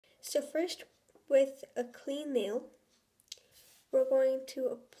So first, with a clean nail, we're going to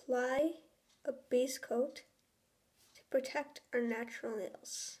apply a base coat to protect our natural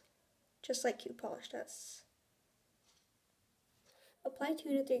nails, just like Q polish does. Apply 2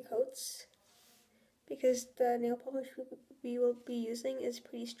 to 3 coats because the nail polish we will be using is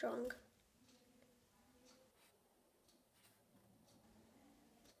pretty strong.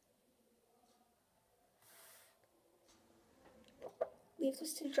 Leave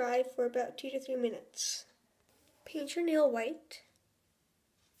this to dry for about 2 to 3 minutes. Paint your nail white,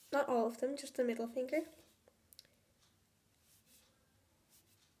 not all of them, just the middle finger.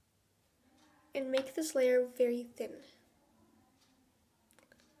 And make this layer very thin.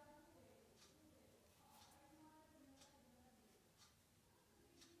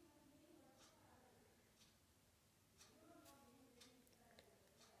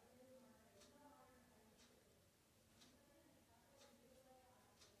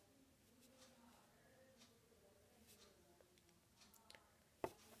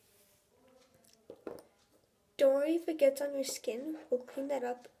 Don't worry if it gets on your skin, we'll clean that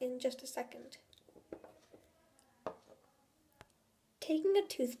up in just a second. Taking a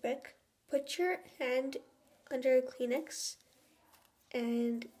toothpick, put your hand under a Kleenex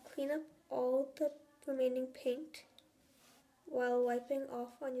and clean up all the remaining paint while wiping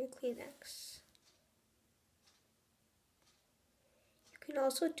off on your Kleenex. You can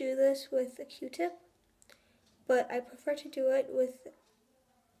also do this with a Q-tip, but I prefer to do it with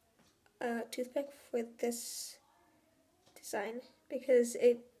a toothpick for this design because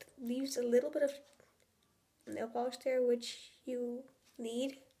it leaves a little bit of nail polish there, which you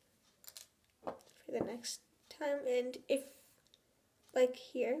need for the next time. And if, like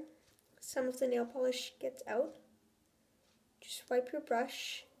here, some of the nail polish gets out, just wipe your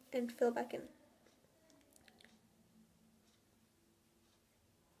brush and fill back in.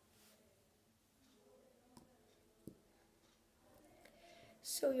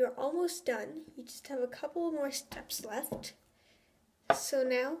 So you're almost done. You just have a couple more steps left. So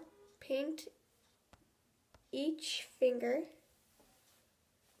now paint each finger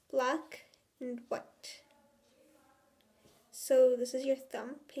black and white. So this is your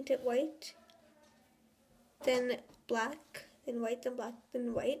thumb. Paint it white, then black, then white, then black,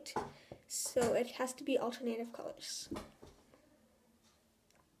 then white. So it has to be alternative colors.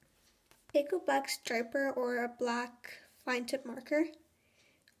 Take a black striper or a black fine tip marker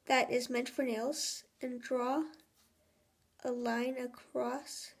that is meant for nails and draw a line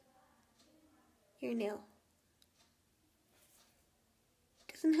across your nail.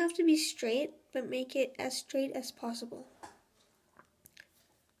 It doesn't have to be straight, but make it as straight as possible.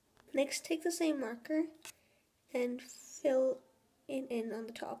 Next, take the same marker and fill it in on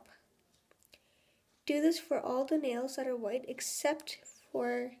the top. Do this for all the nails that are white except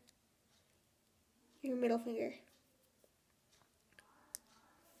for your middle finger.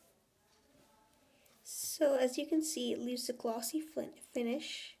 So as you can see, it leaves a glossy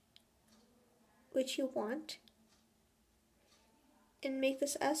finish, which you want, and make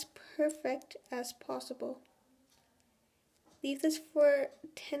this as perfect as possible. Leave this for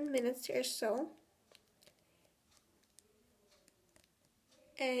 10 minutes or so,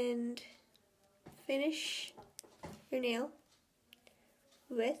 and finish your nail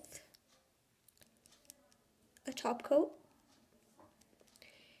with a top coat.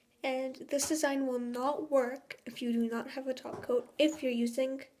 And this design will not work if you do not have a top coat if you're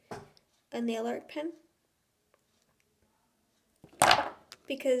using a nail art pen,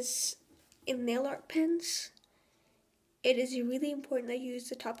 because in nail art pens it is really important that you use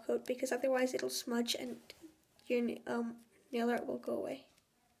the top coat because otherwise it'll smudge and your nail art will go away.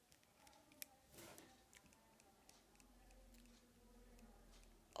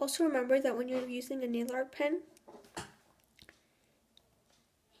 Also remember that when you're using a nail art pen,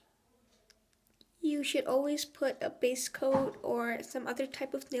 you should always put a base coat or some other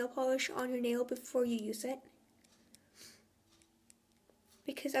type of nail polish on your nail before you use it,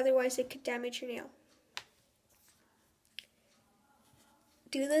 because otherwise it could damage your nail.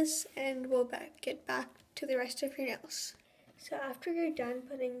 Do this and we'll get back to the rest of your nails. So after you're done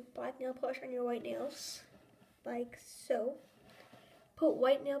putting black nail polish on your white nails, like so, put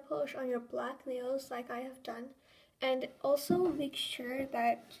white nail polish on your black nails like I have done, and also make sure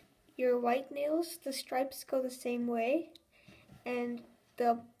that your white nails, the stripes go the same way, and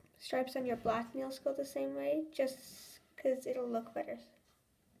the stripes on your black nails go the same way, just because it'll look better.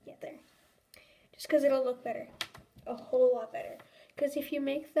 Yeah, there. Just because it'll look better. A whole lot better. Because if you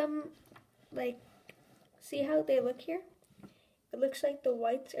make them, like, see how they look here? It looks like the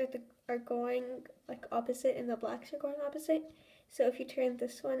whites are going like opposite and the blacks are going opposite. So if you turn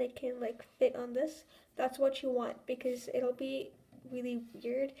this one, it can like fit on this. That's what you want, because it'll be really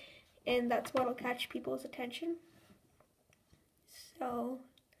weird and that's what'll catch people's attention. So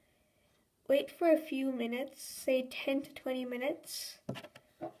wait for a few minutes, say 10 to 20 minutes,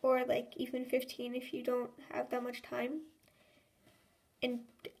 or like even 15 if you don't have that much time. And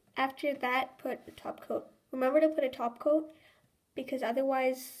after that, put a top coat. Remember to put a top coat, because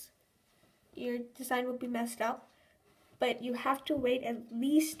otherwise your design will be messed up. But you have to wait at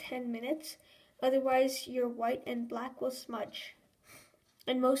least 10 minutes, otherwise your white and black will smudge.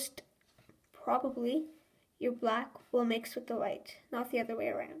 And most probably your black will mix with the white, not the other way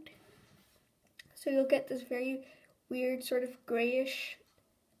around. So you'll get this very weird sort of grayish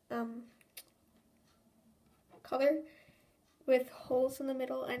color with holes in the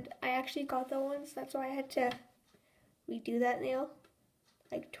middle, and I actually got that once. That's why I had to redo that nail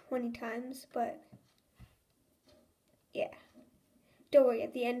like 20 times, but yeah. Don't worry,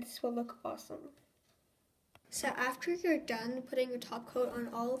 at the end this will look awesome. So after you're done putting your top coat on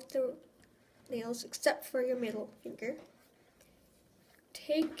all of the nails except for your middle finger,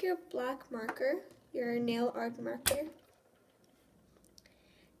 take your black marker, your nail art marker,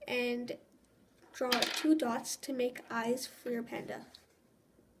 and draw 2 dots to make eyes for your panda.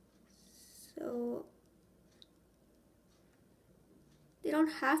 So they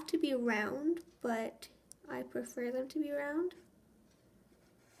don't have to be round, but I prefer them to be round.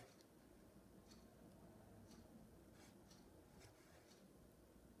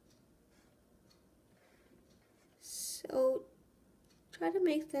 So try to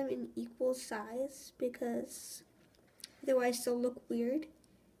make them in equal size, because otherwise they'll look weird.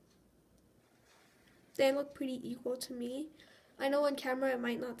 They look pretty equal to me. I know on camera it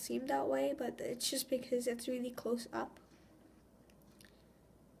might not seem that way, but it's just because it's really close up.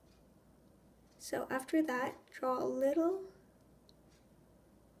 So after that, draw a little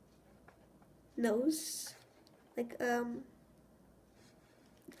nose, like a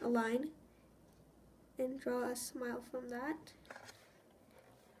line, and draw a smile from that.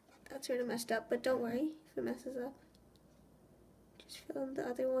 That's sort of messed up, but don't worry if it messes up. Just fill in the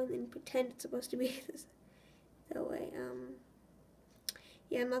other one and pretend it's supposed to be this that way.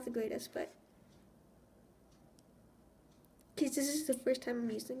 Yeah, I'm not the greatest, but because this is the first time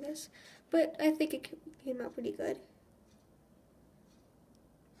I'm using this, but I think it came out pretty good.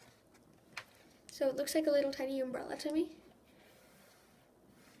 So it looks like a little tiny umbrella to me.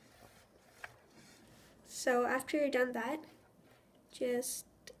 So after you're done that, just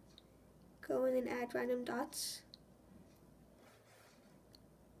go in and add random dots.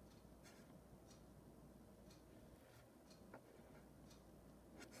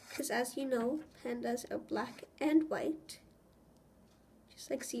 Because as you know, pandas are black and white, just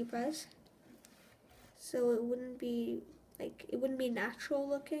like zebras. So it wouldn't be natural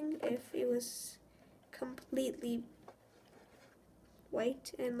looking if it was completely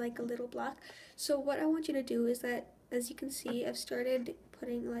white and like a little black. So what I want you to do is that, as you can see, I've started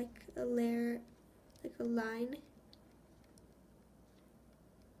putting like a layer, like a line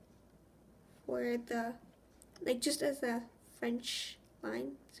for the, like just as a French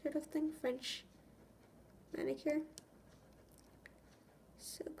line sort of thing, French manicure.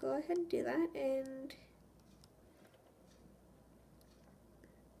 So go ahead and do that, and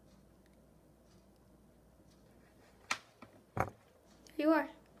there you are.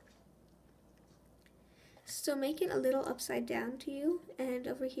 So make it a little upside down to you, and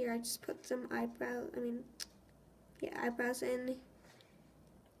over here I just put some eyebrows in, and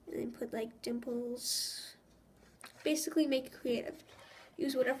then put like dimples. Basically make it creative.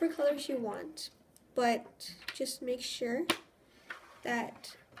 Use whatever colors you want, but just make sure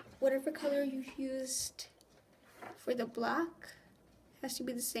that whatever color you've used for the black has to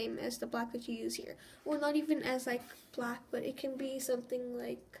be the same as the black that you use here. Or not even as like black, but it can be something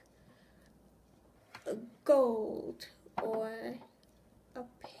like a gold or a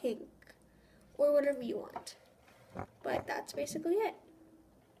pink or whatever you want. But that's basically it.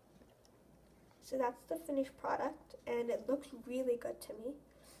 So that's the finished product, and it looks really good to me.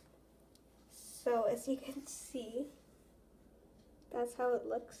 So as you can see, that's how it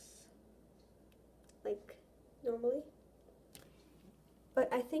looks like normally.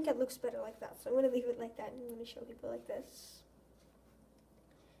 But I think it looks better like that, so I'm going to leave it like that, and I'm going to show people like this.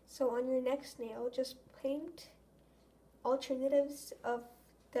 So on your next nail, just paint alternatives of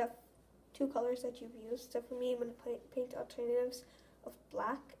the 2 colors that you've used. So for me, I'm going to paint alternatives of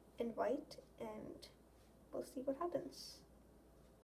black and white, and we'll see what happens.